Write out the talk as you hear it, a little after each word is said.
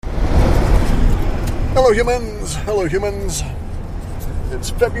Hello humans, it's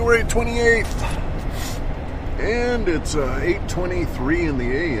February 28th, and it's 8:23 in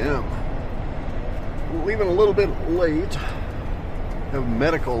the a.m. Leaving a little bit late, have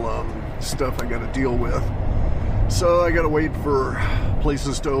medical stuff I gotta deal with, so I gotta wait for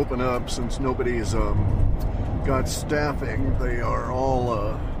places to open up since nobody's got staffing. They are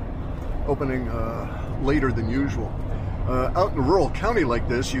all opening later than usual. Out in a rural county like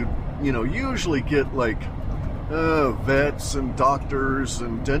this, you usually get like vets and doctors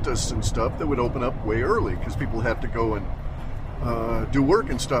and dentists and stuff that would open up way early because people have to go and do work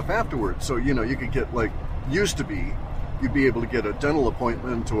and stuff afterwards. So, you could get you'd be able to get a dental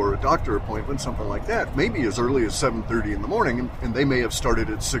appointment or a doctor appointment, something like that, maybe as early as 7:30 in the morning, and they may have started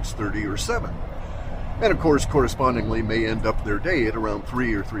at 6:30 or 7. And of course, correspondingly, may end up their day at around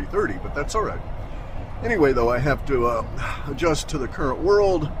 3 or 3:30, but that's all right. Anyway, though, I have to adjust to the current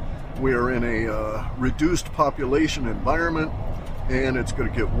world. We're in a reduced population environment, and it's going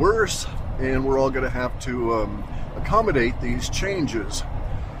to get worse, and we're all going to have to accommodate these changes.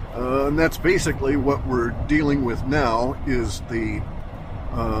 And that's basically what we're dealing with now, is the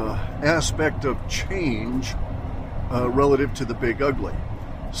aspect of change relative to the Big Ugly.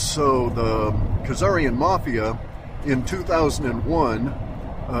 So the Khazarian Mafia in 2001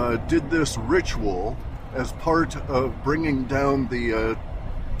 did this ritual as part of bringing down the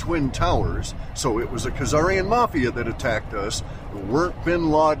Twin Towers. So it was a Khazarian Mafia that attacked us. It weren't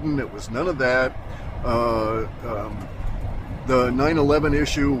Bin Laden. It was none of that. The 9/11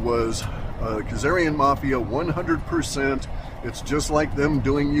 issue was Khazarian Mafia 100%. It's just like them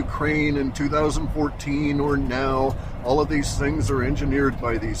doing Ukraine in 2014 or now. All of these things are engineered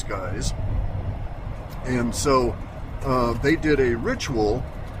by these guys. And so they did a ritual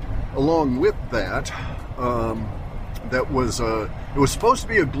along with that. That was it was supposed to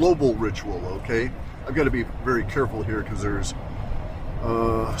be a global ritual, okay? I've got to be very careful here because there's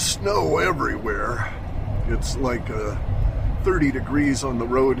snow everywhere. It's like 30 degrees on the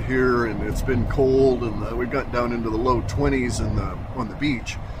road here, and it's been cold, and we've gotten down into the low 20s on the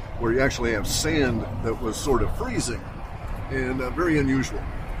beach, where you actually have sand that was sort of freezing, and very unusual.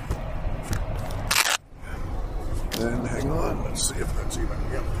 And hang on, let's see if that's even,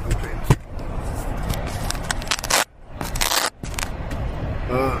 yep, okay.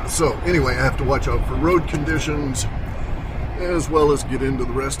 So anyway, I have to watch out for road conditions as well as get into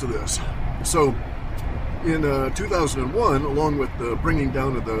the rest of this. So in 2001, along with the bringing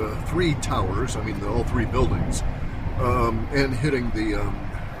down of the three towers, all three buildings, and hitting the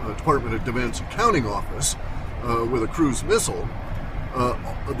Department of Defense accounting office with a cruise missile,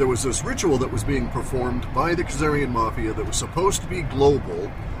 there was this ritual that was being performed by the Khazarian Mafia that was supposed to be global,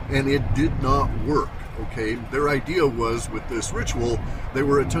 and it did not work. Okay, their idea was, with this ritual, they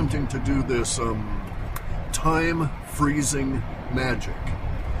were attempting to do this time-freezing magic.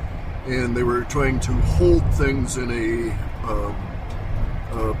 And they were trying to hold things in a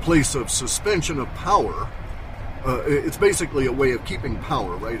place of suspension of power. It's basically a way of keeping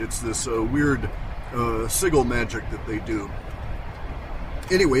power, right? It's this weird sigil magic that they do.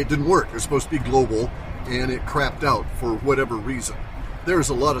 Anyway, it didn't work. It was supposed to be global, and it crapped out for whatever reason. There's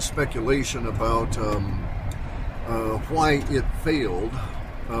a lot of speculation about why it failed,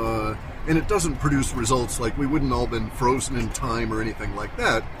 and it doesn't produce results. Like, we wouldn't all been frozen in time or anything like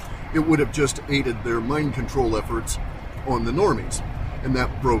that. It would have just aided their mind control efforts on the normies, and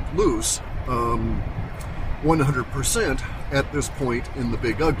that broke loose 100% at this point in the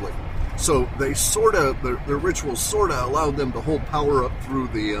Big Ugly. So they their rituals sort of allowed them to hold power up through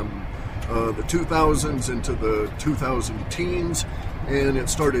the 2000s into the 2000 teens, and it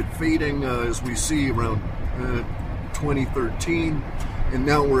started fading as we see around 2013, and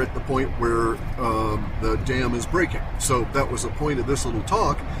now we're at the point where the dam is breaking. So that was the point of this little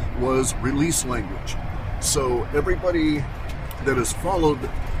talk, was release language. So everybody that has followed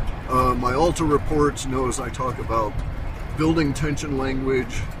my Alta reports knows I talk about building tension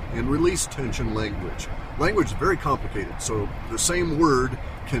language and release tension language. Language is very complicated, so the same word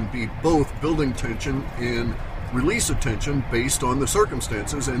can be both building tension and release of tension based on the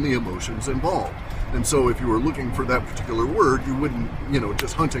circumstances and the emotions involved. And so if you were looking for that particular word, you wouldn't,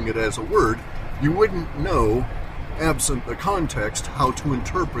 just hunting it as a word, you wouldn't know, absent the context, how to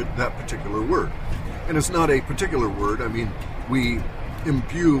interpret that particular word. And it's not a particular word. We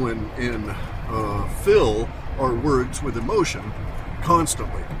imbue and fill our words with emotion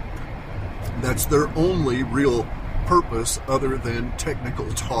constantly. That's their only real purpose, other than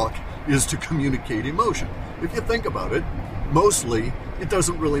technical talk, is to communicate emotion. If you think about it, mostly it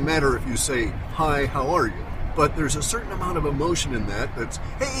doesn't really matter if you say, "Hi, how are you?" but there's a certain amount of emotion in that's,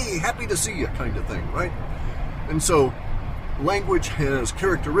 hey, happy to see you kind of thing, right? And so language has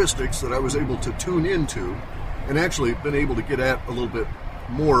characteristics that I was able to tune into and actually been able to get at a little bit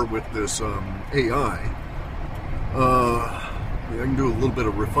more with this AI. I can do a little bit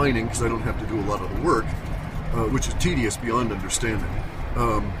of refining because I don't have to do a lot of the work, which is tedious beyond understanding.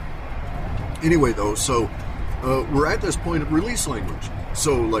 Anyway, though, so we're at this point of release language.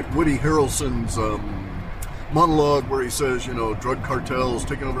 So, like Woody Harrelson's monologue where he says, drug cartels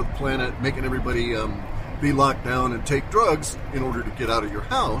taking over the planet, making everybody be locked down and take drugs in order to get out of your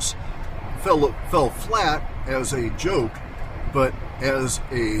house, fell flat as a joke, but as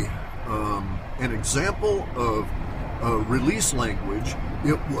an example of release language,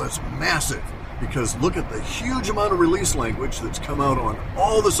 it was massive. Because look at the huge amount of release language that's come out on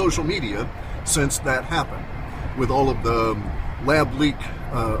all the social media since that happened, with all of the lab leak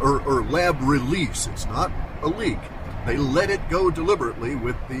or lab release. It's not a leak. They let it go deliberately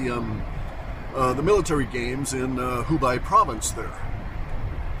with the military games in Hubei province there.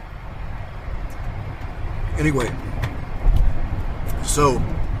 Anyway, so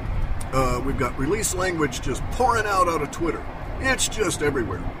we've got release language just pouring out of Twitter. It's just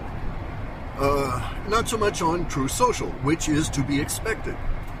everywhere. Not so much on Truth Social, which is to be expected.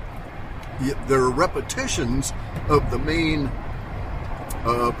 There are repetitions of the main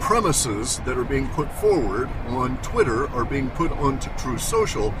premises that are being put forward on Twitter are being put onto Truth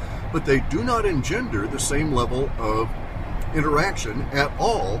Social, but they do not engender the same level of interaction at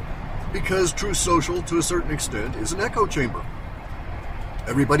all, because Truth Social, to a certain extent, is an echo chamber.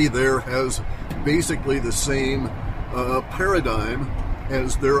 Everybody there has basically the same paradigm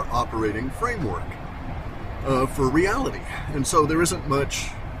as their operating framework for reality. And so there isn't much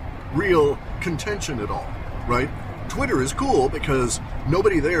real contention at all, right? Twitter is cool because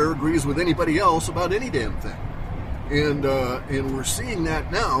nobody there agrees with anybody else about any damn thing. And we're seeing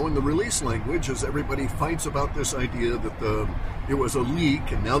that now in the release language as everybody fights about this idea that it was a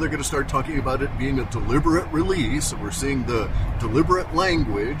leak, and now they're going to start talking about it being a deliberate release, and we're seeing the deliberate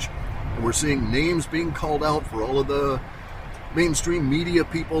language, and we're seeing names being called out for all of the mainstream media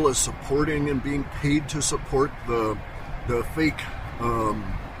people as supporting and being paid to support the fake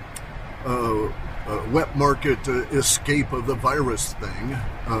wet market escape of the virus thing,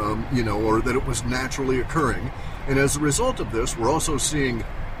 or that it was naturally occurring. And as a result of this, we're also seeing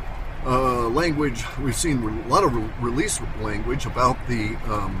language. We've seen a lot of release language about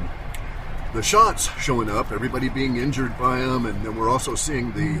the shots showing up, everybody being injured by them, and then we're also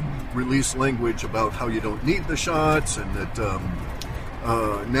seeing the release language about how you don't need the shots, and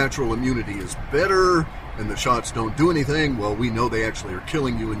that natural immunity is better, and the shots don't do anything. Well, we know they actually are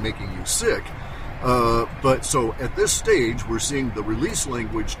killing you and making you sick. But so at this stage, we're seeing the release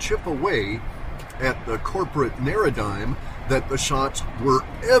language chip away at the corporate narrative that the shots were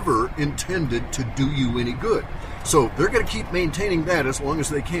ever intended to do you any good. So they're going to keep maintaining that as long as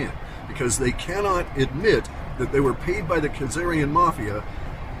they can, because they cannot admit that they were paid by the Khazarian Mafia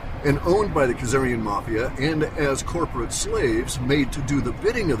and owned by the Khazarian Mafia and as corporate slaves made to do the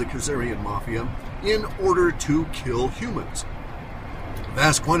bidding of the Khazarian Mafia in order to kill humans,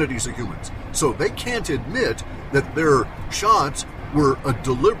 vast quantities of humans. So they can't admit that their shots were a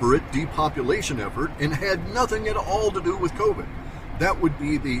deliberate depopulation effort and had nothing at all to do with COVID. That would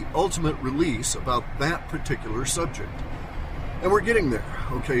be the ultimate release about that particular subject. And we're getting there,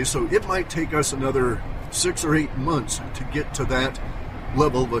 okay? So it might take us another 6 or 8 months to get to that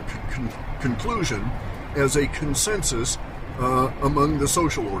level of a conclusion as a consensus among the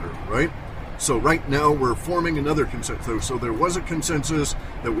social order, right? So right now we're forming another consensus. So there was a consensus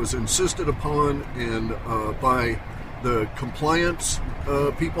that was insisted upon and by the compliance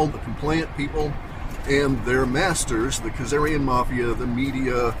people, the compliant people, and their masters, the Khazarian Mafia, the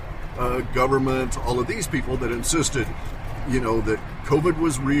media, government, all of these people that insisted, that COVID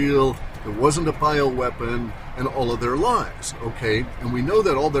was real, it wasn't a bioweapon, and all of their lies, okay? And we know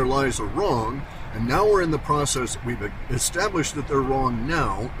that all their lies are wrong, and now we're in the process, we've established that they're wrong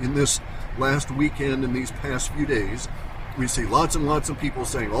now. In this last weekend and these past few days, we see lots and lots of people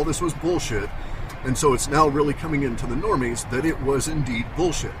saying all this was bullshit, and so it's now really coming into the normies that it was indeed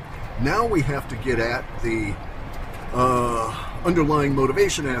bullshit. Now we have to get at the underlying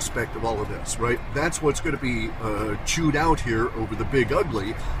motivation aspect of all of this, right? That's what's going to be chewed out here over the big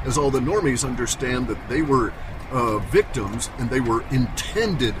ugly, as all the normies understand that they were victims and they were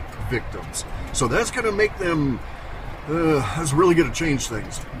intended victims. So that's going to make them, that's really going to change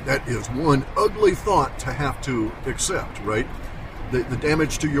things. That is one ugly thought to have to accept, right? The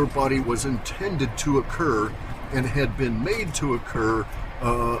damage to your body was intended to occur and had been made to occur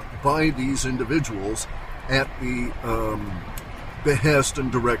by these individuals at the behest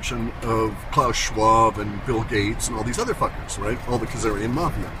and direction of Klaus Schwab and Bill Gates and all these other fuckers, right? All the Khazarian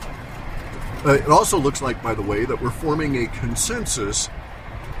Mafia. It also looks like, by the way, that we're forming a consensus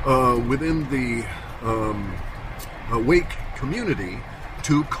within the Wake community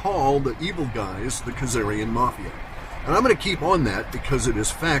to call the evil guys the Khazarian Mafia. And I'm going to keep on that because it is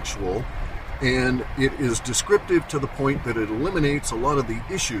factual and it is descriptive to the point that it eliminates a lot of the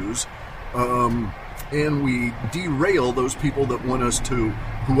issues, and we derail those people that want us to,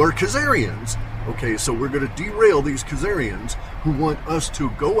 who are Khazarians. Okay, so we're going to derail these Khazarians who want us to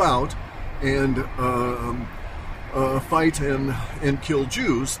go out and fight and kill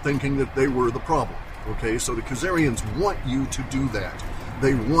Jews, thinking that they were the problem. Okay, so the Khazarians want you to do that.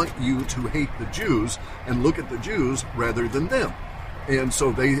 They want you to hate the Jews and look at the Jews rather than them. And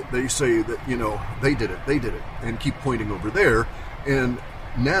so they say that, you know, they did it, and keep pointing over there. And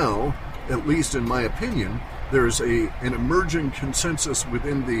now, at least in my opinion, there's an emerging consensus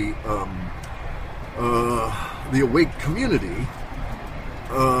within the Awake community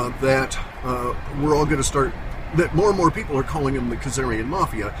that we're all going to start, that more and more people are calling them the Khazarian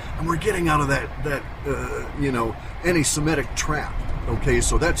Mafia, and we're getting out of that anti-Semitic trap. Okay,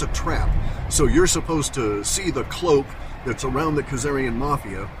 so that's a trap. So you're supposed to see the cloak that's around the Khazarian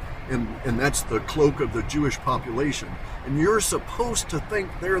Mafia, and that's the cloak of the Jewish population, and you're supposed to think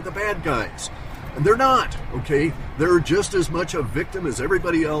they're the bad guys. And they're not, okay? They're just as much a victim as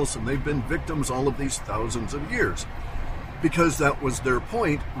everybody else, and they've been victims all of these thousands of years. Because that was their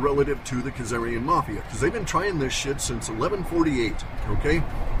point relative to the Khazarian Mafia. Because they've been trying this shit since 1148, okay?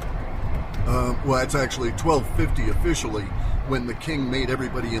 Well, it's actually 1250 officially, when the king made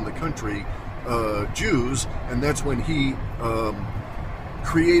everybody in the country Jews, and that's when he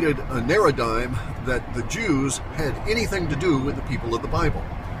created a paradigm that the Jews had anything to do with the people of the Bible,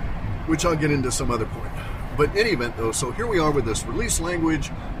 which I'll get into some other point. But in any event, though, so here we are with this release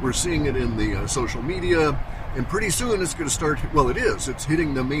language. We're seeing it in the social media, and pretty soon it's going to start, well, it's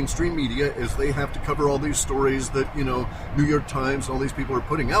hitting the mainstream media as they have to cover all these stories that, you know, New York Times and all these people are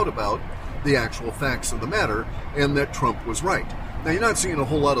putting out about the actual facts of the matter, and that Trump was right. Now, you're not seeing a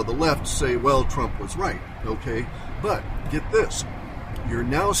whole lot of the left say, well, Trump was right, okay? But get this. You're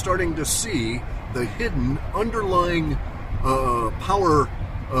now starting to see the hidden underlying power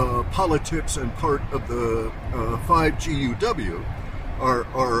politics and part of the 5GUW,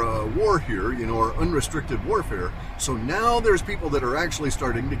 our war here, you know, our unrestricted warfare. So now there's people that are actually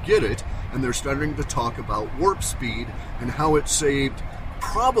starting to get it, and they're starting to talk about warp speed and how it saved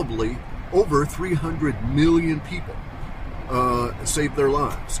probably over 300 million people, saved their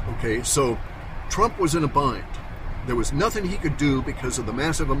lives. Okay, so Trump was in a bind. There was nothing he could do because of the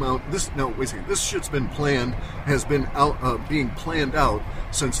massive amount. This shit's been planned, has been being planned out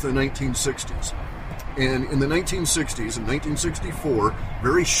since the 1960s. And in the 1960s, in 1964,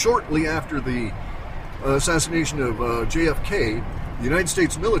 very shortly after the assassination of JFK, the United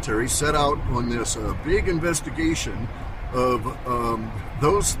States military set out on this big investigation of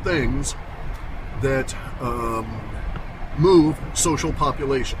those things that move social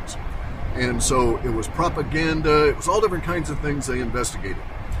populations. And so it was propaganda, it was all different kinds of things they investigated.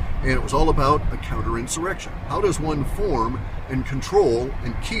 And it was all about a counterinsurrection. How does one form and control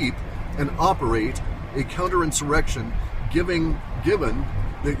and keep and operate a counterinsurrection given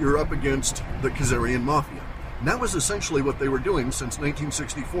that you're up against the Khazarian Mafia? And that was essentially what they were doing since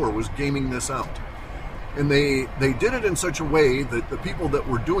 1964, was gaming this out. And they did it in such a way that the people that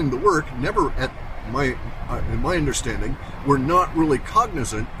were doing the work never, in my understanding, were not really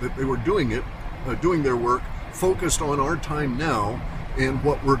cognizant that they were doing it, doing their work, focused on our time now and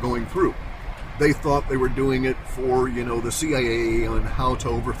what we're going through. They thought they were doing it for, you know, the CIA on how to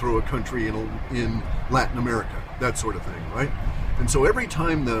overthrow a country in Latin America, that sort of thing, right? And so every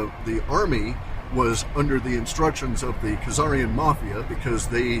time the army was under the instructions of the Khazarian Mafia, because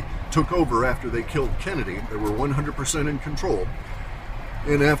they took over after they killed Kennedy, they were 100% in control.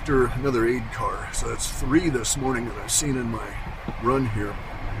 And after another aid car, so that's 3 this morning that I've seen in my run here,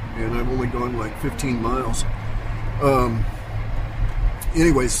 and I've only gone like 15 miles.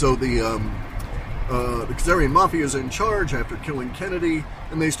 Anyway, so the Khazarian Mafia is in charge after killing Kennedy,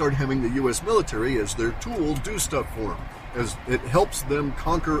 and they start having the U.S. military as their tool do stuff for them, as it helps them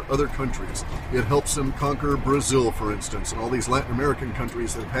conquer other countries. It helps them conquer Brazil, for instance, and all these Latin American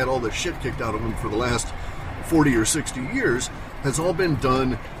countries that have had all the shit kicked out of them for the last 40 or 60 years, has all been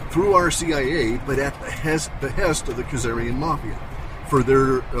done through our CIA, but at the behest of the Khazarian Mafia for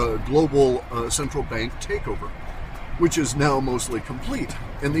their global central bank takeover, which is now mostly complete.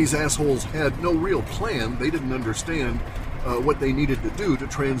 And these assholes had no real plan. They didn't understand what they needed to do to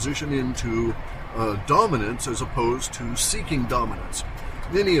transition into dominance as opposed to seeking dominance.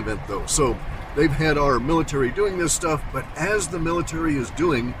 In any event, though, so they've had our military doing this stuff, but as the military is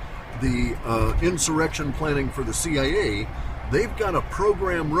doing the insurrection planning for the CIA, they've got a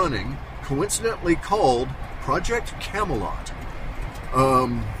program running, coincidentally called Project Camelot.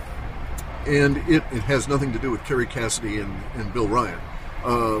 And it has nothing to do with Kerry Cassidy and Bill Ryan.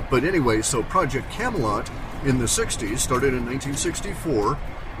 But anyway, so Project Camelot in the 60s, started in 1964,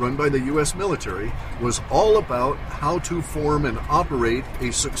 run by the U.S. military, was all about how to form and operate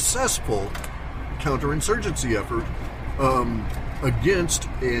a successful counterinsurgency effort against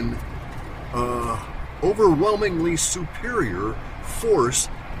an overwhelmingly superior force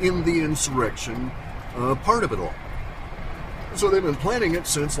in the insurrection part of it all. So they've been planning it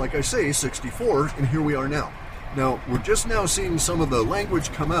since, like I say, 64, and here we are now. Now, we're just now seeing some of the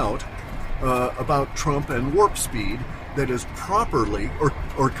language come out about Trump and warp speed that is properly,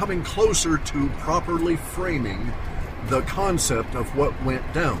 or coming closer to properly framing the concept of what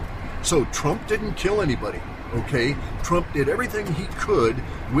went down. So Trump didn't kill anybody, okay? Trump did everything he could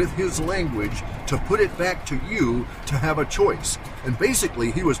with his language to put it back to you to have a choice. And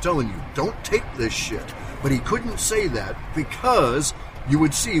basically, he was telling you, don't take this shit. But he couldn't say that because you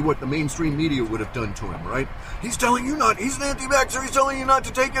would see what the mainstream media would have done to him, right? He's telling you not, he's an anti-vaxxer, he's telling you not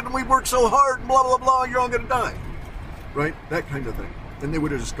to take it, and we worked so hard, and blah, blah, blah, you're all going to die. Right? That kind of thing. And they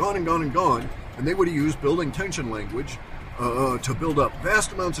would have just gone and gone and gone, and they would have used building tension language to build up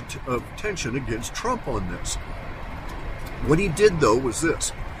vast amounts of tension against Trump on this. What he did, though, was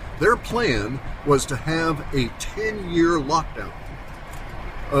this. Their plan was to have a 10-year lockdown.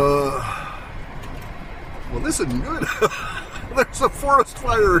 Well, this isn't good. There's a forest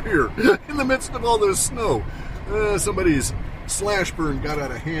fire here in the midst of all this snow. Somebody's slash burn got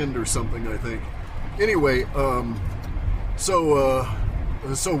out of hand or something, I think. Anyway, so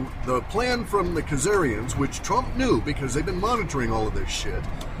the plan from the Khazarians, which Trump knew because they've been monitoring all of this shit,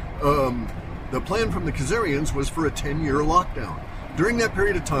 the plan from the Khazarians was for a 10-year lockdown. During that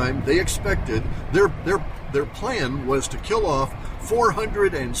period of time, they expected, their plan was to kill off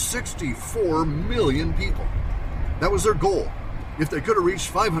 464 million people. That was their goal. If they could have reached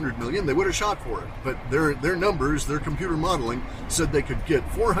 500 million, they would have shot for it. But their numbers, their computer modeling, said they could get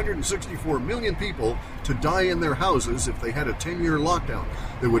 464 million people to die in their houses if they had a 10-year lockdown.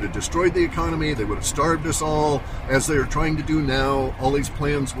 They would have destroyed the economy. They would have starved us all, as they are trying to do now. All these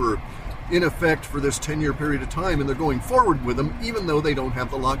plans were in effect for this 10-year period of time, and they're going forward with them, even though they don't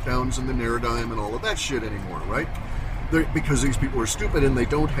have the lockdowns and the Narradyme and all of that shit anymore, right? Because these people are stupid and they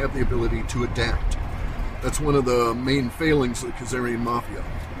don't have the ability to adapt. That's one of the main failings of the Khazarian Mafia,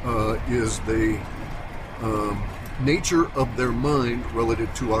 is the nature of their mind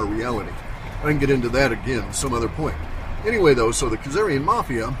relative to our reality. I can get into that again some other point. Anyway, though, so the Khazarian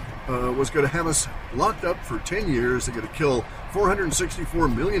Mafia was going to have us locked up for 10 years. They're going to kill 464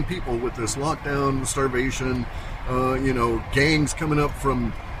 million people with this lockdown, starvation, gangs coming up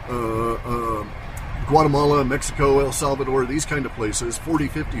from Guatemala, Mexico, El Salvador, these kind of places, 40,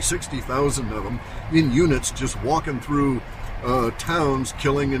 50, 60,000 of them in units just walking through towns,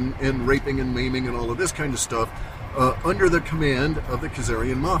 killing and raping and maiming and all of this kind of stuff under the command of the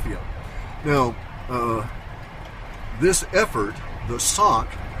Khazarian Mafia. Now, this effort, the SOC,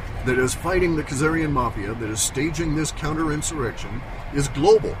 that is fighting the Khazarian Mafia, that is staging this counterinsurrection, is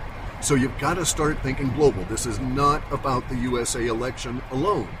global. So you've got to start thinking global. This is not about the USA election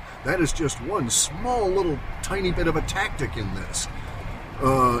alone. That is just one small little tiny bit of a tactic in this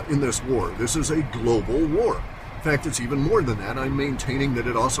war. This is a global war. In fact, it's even more than that. I'm maintaining that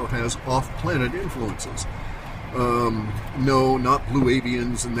it also has off-planet influences. No, not blue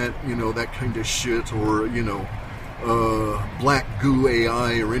avians and that, that kind of shit, or, black goo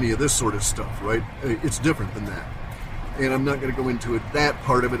AI or any of this sort of stuff, right? It's different than that. And I'm not going to go into that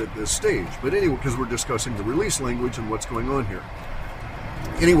part of it at this stage. But anyway, because we're discussing the release language and what's going on here.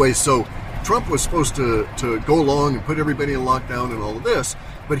 Anyway, so Trump was supposed to go along and put everybody in lockdown and all of this,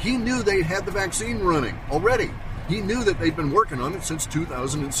 but he knew they'd had the vaccine running already. He knew that they'd been working on it since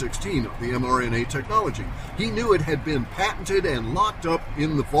 2016, the mRNA technology. He knew it had been patented and locked up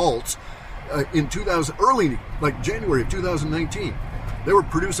in the vaults in January of 2019. They were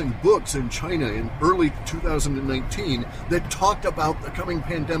producing books in China in early 2019 that talked about the coming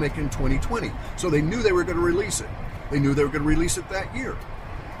pandemic in 2020. So they knew they were going to release it. They knew they were going to release it that year.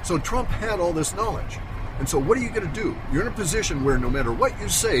 So Trump had all this knowledge. And so what are you going to do? You're in a position where no matter what you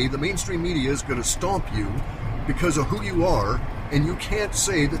say, the mainstream media is going to stomp you because of who you are, and you can't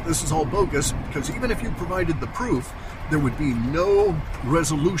say that this is all bogus, because even if you provided the proof, there would be no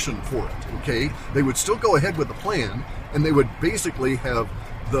resolution for it, okay? They would still go ahead with the plan, and they would basically have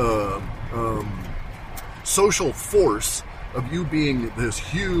the social force of you being this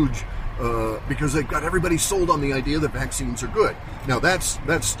huge, because they've got everybody sold on the idea that vaccines are good. Now that's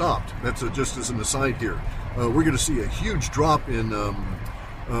stopped. That's just as an aside here. We're going to see a huge drop in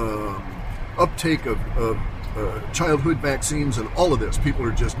uptake of childhood vaccines and all of this. People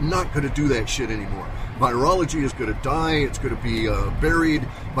are just not going to do that shit anymore. Virology is going to die. It's going to be buried.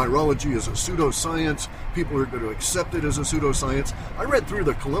 Virology is a pseudoscience. People are going to accept it as a pseudoscience. I read through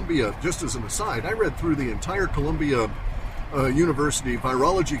the Columbia, just as an aside, I read through the entire Columbia University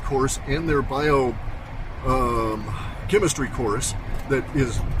virology course and their chemistry course that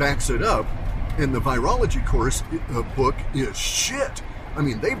backs it up. And the virology course book is shit. I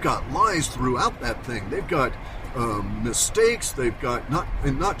mean, they've got lies throughout that thing. They've got mistakes. They've got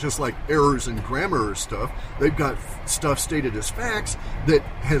not just like errors in grammar or stuff. They've got stuff stated as facts that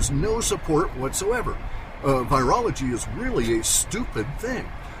has no support whatsoever. Virology is really a stupid thing.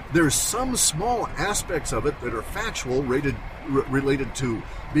 There's some small aspects of it that are factual, related to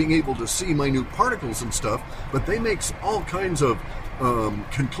being able to see minute particles and stuff, but they make all kinds of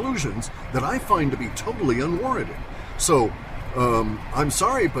conclusions that I find to be totally unwarranted. So, I'm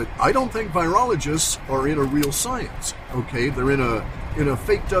sorry, but I don't think virologists are in a real science. Okay, they're in a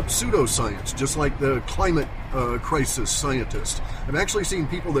faked up pseudoscience, just like the climate crisis scientists. I've actually seen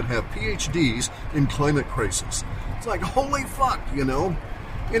people that have PhDs in climate crisis. It's like, holy fuck, you know.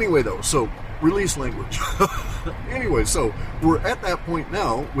 Anyway, though, so release language. Anyway, so we're at that point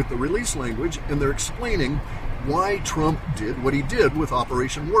now with the release language, and they're explaining why Trump did what he did with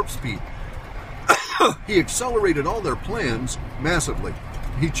Operation Warp Speed. He accelerated all their plans massively.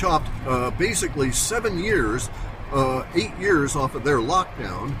 He chopped basically 8 years off of their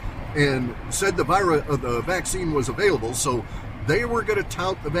lockdown, and said the vaccine was available. So they were going to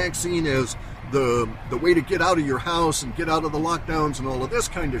tout the vaccine as the way to get out of your house and get out of the lockdowns and all of this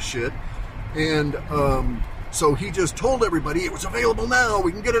kind of shit. And so he just told everybody it was available now.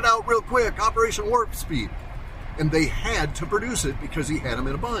 We can get it out real quick. Operation Warp Speed. And they had to produce it because he had them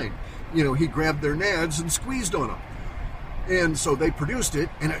in a bind. You know, he grabbed their nads and squeezed on them. And so they produced it,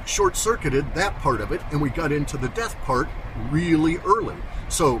 and it short-circuited that part of it, and we got into the death part really early.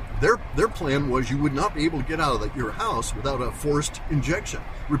 So their plan was you would not be able to get out of your house without a forced injection,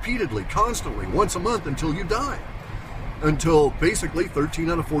 repeatedly, constantly, once a month until you die. Until basically 13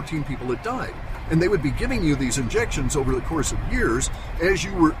 out of 14 people had died. And they would be giving you these injections over the course of years as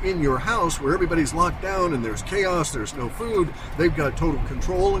you were in your house where everybody's locked down and there's chaos, there's no food, they've got total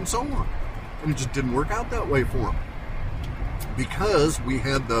control and so on. And it just didn't work out that way for them. Because we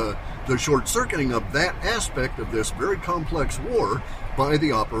had the short-circuiting of that aspect of this very complex war by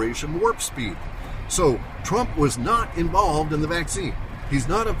the Operation Warp Speed. So Trump was not involved in the vaccine. He's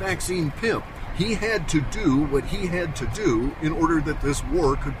not a vaccine pimp. He had to do what he had to do in order that this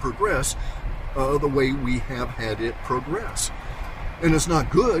war could progress the way we have had it progress. And it's not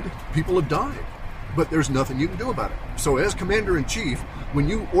good. People have died. But there's nothing you can do about it. So as Commander-in-Chief, when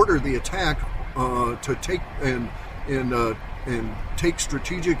you order the attack to take and take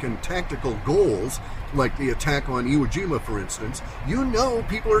strategic and tactical goals, like the attack on Iwo Jima, for instance, you know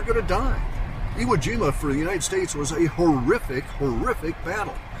people are going to die. Iwo Jima for the United States was a horrific, horrific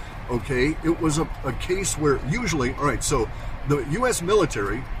battle. Okay, it was a case where usually, all right, so the U.S.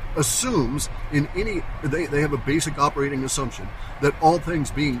 military assumes they have a basic operating assumption that all things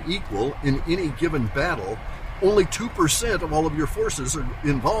being equal in any given battle, only 2% of all of your forces are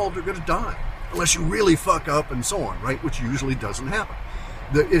involved are going to die. Unless you really fuck up and so on, right? Which usually doesn't happen.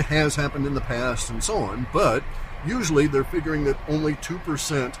 It has happened in the past and so on, but usually they're figuring that only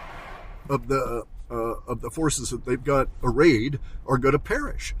 2% of the forces that they've got arrayed are going to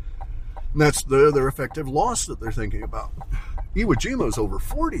perish. And that's their effective loss that they're thinking about. Iwo Jima is over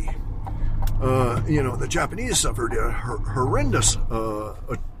 40. The Japanese suffered a horrendous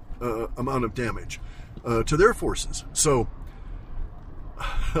amount of damage to their forces. So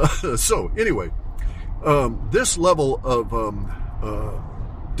anyway, this level of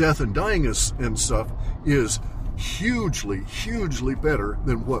death and dying and stuff is hugely, hugely better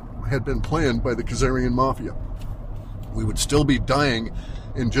than what had been planned by the Khazarian Mafia. We would still be dying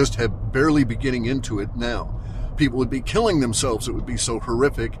and just have barely be getting into it now. People would be killing themselves. It would be so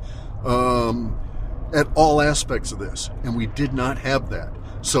horrific at all aspects of this. And we did not have that.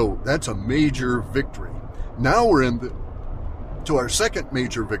 So that's a major victory. Now we're to our second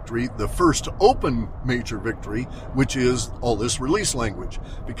major victory, the first open major victory, which is all this release language.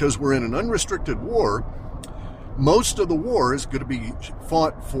 Because we're in an unrestricted war, most of the war is going to be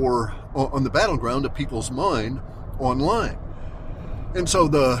fought on the battleground of people's mind online. And so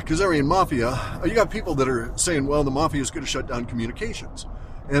the Khazarian Mafia, you got people that are saying, well, the Mafia is going to shut down communications.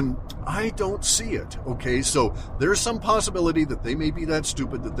 And I don't see it, okay? So there's some possibility that they may be that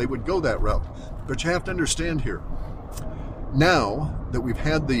stupid that they would go that route. But you have to understand here, now that we've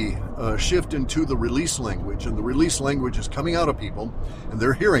had the shift into the release language, and the release language is coming out of people, and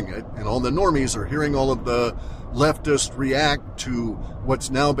they're hearing it, and all the normies are hearing all of the leftists react to what's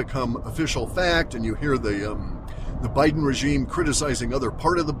now become official fact, and you hear the Biden regime criticizing other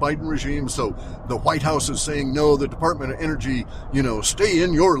part of the Biden regime. So the White House is saying, no, the Department of Energy, stay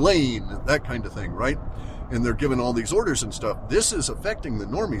in your lane, that kind of thing, right? And they're giving all these orders and stuff. This is affecting the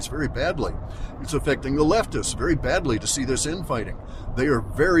normies very badly. It's affecting the leftists very badly to see this infighting. They are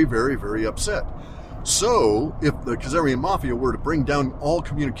very, very, very upset. So if the Khazarian Mafia were to bring down all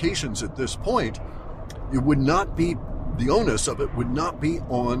communications at this point, it would not be, the onus of it would not be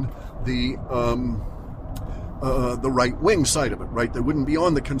on the right-wing side of it, right? They wouldn't be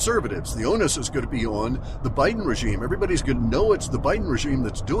on the conservatives. The onus is going to be on the Biden regime. Everybody's going to know it's the Biden regime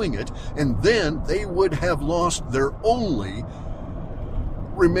that's doing it, and then they would have lost their only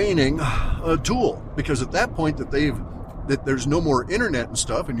remaining tool, because at that point that there's no more internet and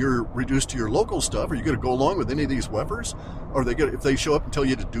stuff, and you're reduced to your local stuff. Are you going to go along with any of these wefers? Are they going to, if they show up and tell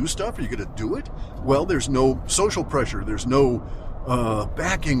you to do stuff, are you going to do it? Well, there's no social pressure. There's no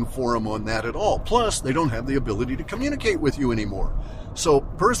backing for them on that at all. Plus, they don't have the ability to communicate with you anymore. So,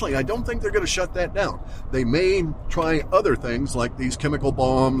 personally, I don't think they're going to shut that down. They may try other things like these chemical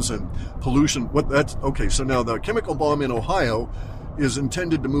bombs and pollution. Okay, so now the chemical bomb in Ohio is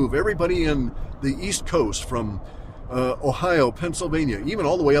intended to move everybody in the East Coast from Ohio, Pennsylvania, even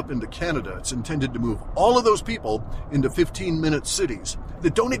all the way up into Canada. It's intended to move all of those people into 15-minute cities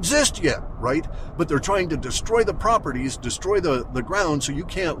that don't exist yet, right? But they're trying to destroy the properties, destroy the ground so you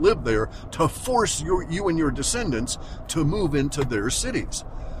can't live there, to force you and your descendants to move into their cities.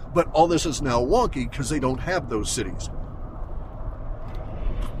 But all this is now wonky because they don't have those cities.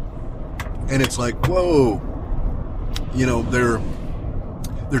 And it's like, whoa,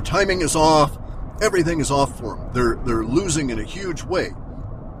 their timing is off. Everything is off for them. They're losing in a huge way.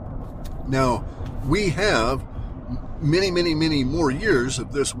 Now, we have many, many, many more years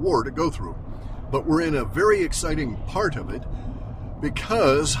of this war to go through. But we're in a very exciting part of it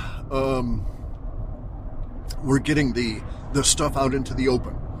because we're getting the stuff out into the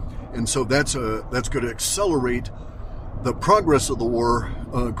open. And so that's going to accelerate the progress of the war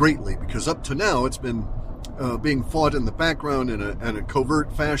greatly, because up to now it's been being fought in the background in a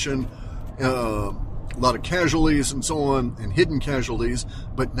covert fashion. A lot of casualties and so on, and hidden casualties,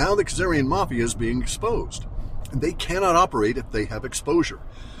 but now the Khazarian Mafia is being exposed, and they cannot operate if they have exposure.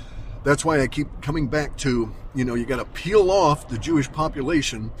 That's why I keep coming back to, you got to peel off the Jewish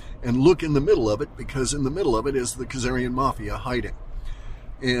population and look in the middle of it, because in the middle of it is the Khazarian Mafia hiding,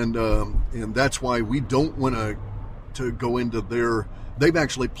 and that's why we don't want to go into their. They've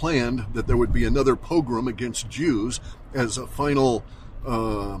actually planned that there would be another pogrom against Jews as a final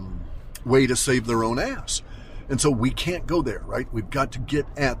way to save their own ass. And so we can't go there, right? We've got to get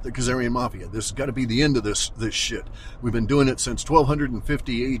at the Khazarian Mafia. This has got to be the end of this shit. We've been doing it since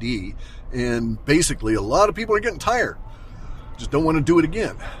 1250 AD, and basically a lot of people are getting tired. Just don't want to do it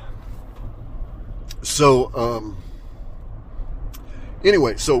again. So,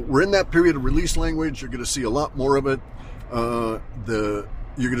 anyway, so we're in that period of release language. You're going to see a lot more of it. You're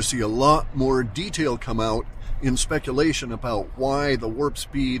going to see a lot more detail come out in speculation about why the warp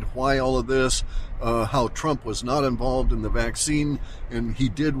speed, why all of this, how Trump was not involved in the vaccine, and he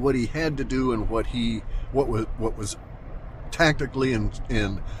did what he had to do, and what was tactically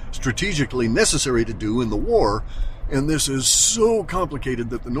and strategically necessary to do in the war. And this is so complicated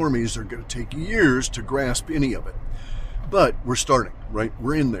that the normies are going to take years to grasp any of it. But we're starting, right?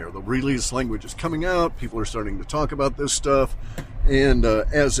 We're in there. The release language is coming out. People are starting to talk about this stuff. And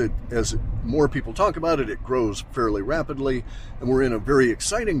as more people talk about it, it grows fairly rapidly. And we're in a very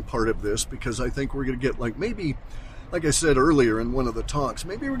exciting part of this, because I think we're going to get like I said earlier in one of the talks,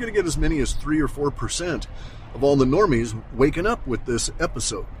 maybe we're going to get as many as 3 or 4% of all the normies waking up with this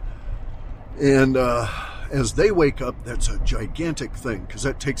episode. And as they wake up, that's a gigantic thing, because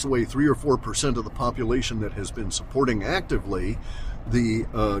that takes away 3 or 4% of the population that has been supporting actively the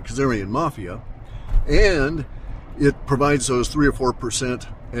Khazarian Mafia, and it provides those 3 or 4%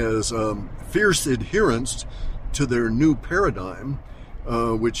 as fierce adherents to their new paradigm,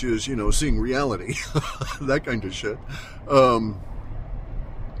 which is, seeing reality, that kind of shit.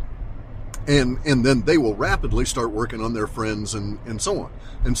 And then they will rapidly start working on their friends and so on.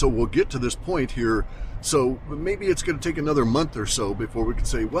 And so we'll get to this point here. So maybe it's going to take another month or so before we can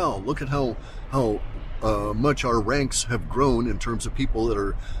say, well, look at how much our ranks have grown in terms of people that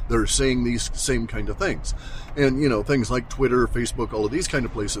are saying these same kind of things. And, things like Twitter, Facebook, all of these kind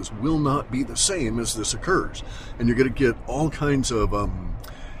of places will not be the same as this occurs. And you're going to get all kinds of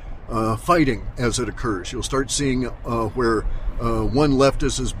fighting as it occurs. You'll start seeing where one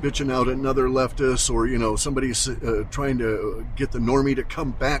leftist is bitching out another leftist, or, somebody's trying to get the normie to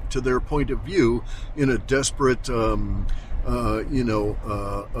come back to their point of view in a desperate,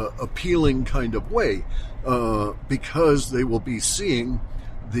 appealing kind of way, because they will be seeing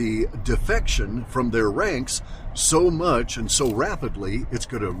the defection from their ranks so much and so rapidly, it's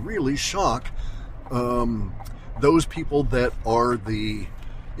going to really shock those people that are the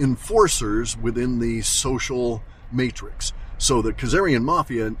enforcers within the social matrix. So the Khazarian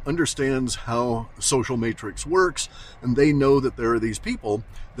Mafia understands how the social matrix works, and they know that there are these people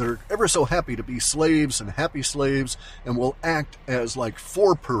that are ever so happy to be slaves and happy slaves, and will act as like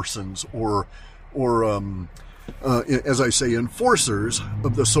forepersons or as I say, enforcers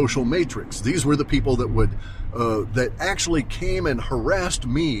of the social matrix. These were the people that would that actually came and harassed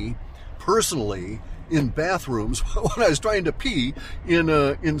me personally in bathrooms when I was trying to pee in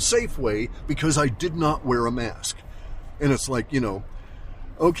Safeway because I did not wear a mask. And it's like,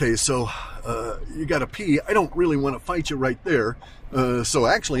 okay, so you got to pee. I don't really want to fight you right there. So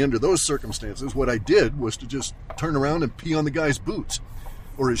actually, under those circumstances, what I did was to just turn around and pee on the guy's boots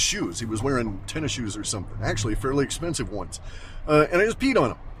or his shoes. He was wearing tennis shoes or something, actually fairly expensive ones. And I just peed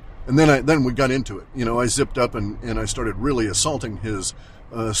on him. And then we got into it. I zipped up and I started really assaulting his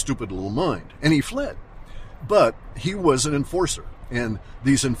stupid little mind. And he fled. But he was an enforcer. And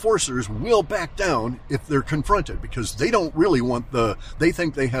these enforcers will back down if they're confronted, because they don't really want they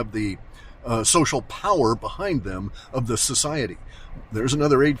think they have the social power behind them of the society. There's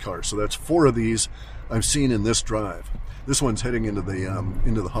another aid car. So that's 4 of these I've seen in this drive. This one's heading into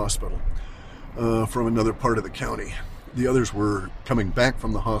the hospital from another part of the county. The others were coming back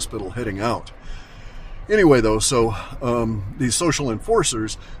from the hospital, heading out. Anyway, though, so these social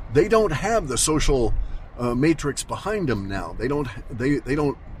enforcers, they don't have the social matrix behind them now. They're going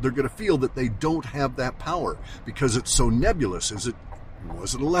to feel that they don't have that power because it's so nebulous.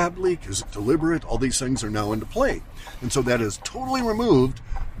 Was it a lab leak? Is it deliberate? All these things are now into play. And so that has totally removed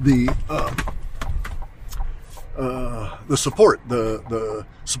the support, the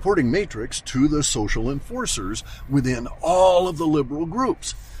supporting matrix to the social enforcers within all of the liberal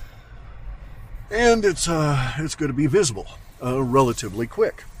groups. And it's going to be visible relatively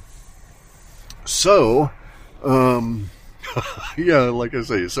quick. So, yeah, like I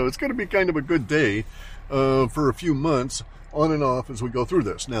say, so it's going to be kind of a good day for a few months on and off as we go through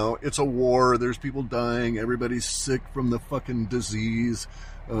this. Now, it's a war. There's people dying. Everybody's sick from the fucking disease,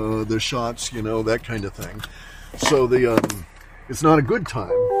 the shots, that kind of thing. So it's not a good time.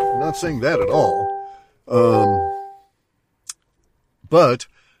 I'm not saying that at all. But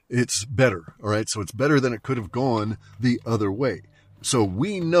it's better. All right. So it's better than it could have gone the other way. So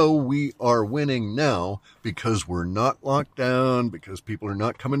we know we are winning now because we're not locked down, because people are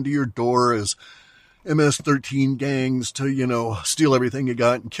not coming to your door as MS-13 gangs to, steal everything you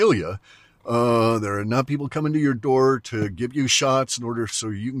got and kill you. There are not people coming to your door to give you shots in order so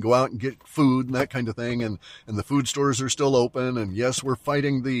you can go out and get food and that kind of thing. And the food stores are still open. And yes, we're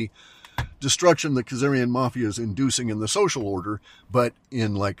fighting the destruction the Khazarian Mafia is inducing in the social order. But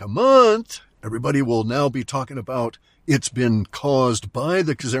in like a month, everybody will now be talking about it's been caused by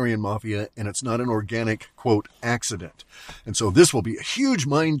the Khazarian Mafia and it's not an organic, quote, accident. And so this will be a huge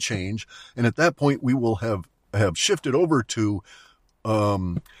mind change. And at that point, we will have shifted over to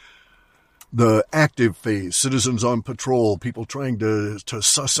the active phase, citizens on patrol, people trying to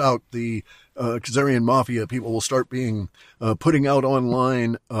suss out the Khazarian Mafia. People will start putting out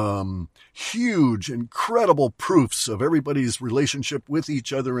online huge, incredible proofs of everybody's relationship with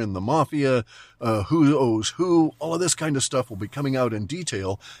each other in the Mafia, who owes who. All of this kind of stuff will be coming out in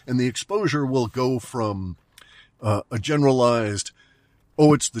detail, and the exposure will go from a generalized,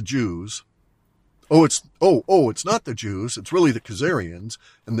 oh, it's the Jews. It's not the Jews. It's really the Khazarians.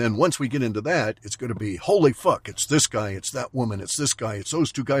 And then once we get into that, it's going to be, holy fuck, it's this guy, it's that woman, it's this guy, it's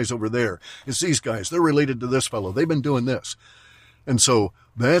those 2 guys over there, it's these guys, they're related to this fellow, they've been doing this. And so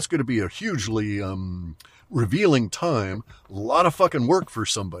that's going to be a hugely revealing time, a lot of fucking work for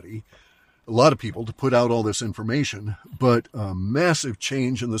somebody, a lot of people to put out all this information, but a massive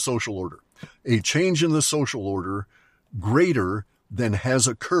change in the social order. A change in the social order greater than has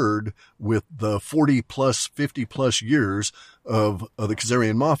occurred with the 40 plus, 50 plus years of the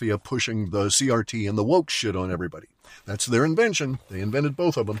Khazarian Mafia pushing the CRT and the woke shit on everybody. That's their invention. They invented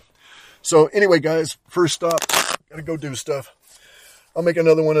both of them. So anyway, guys, first stop, gotta go do stuff. I'll make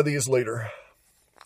another one of these later.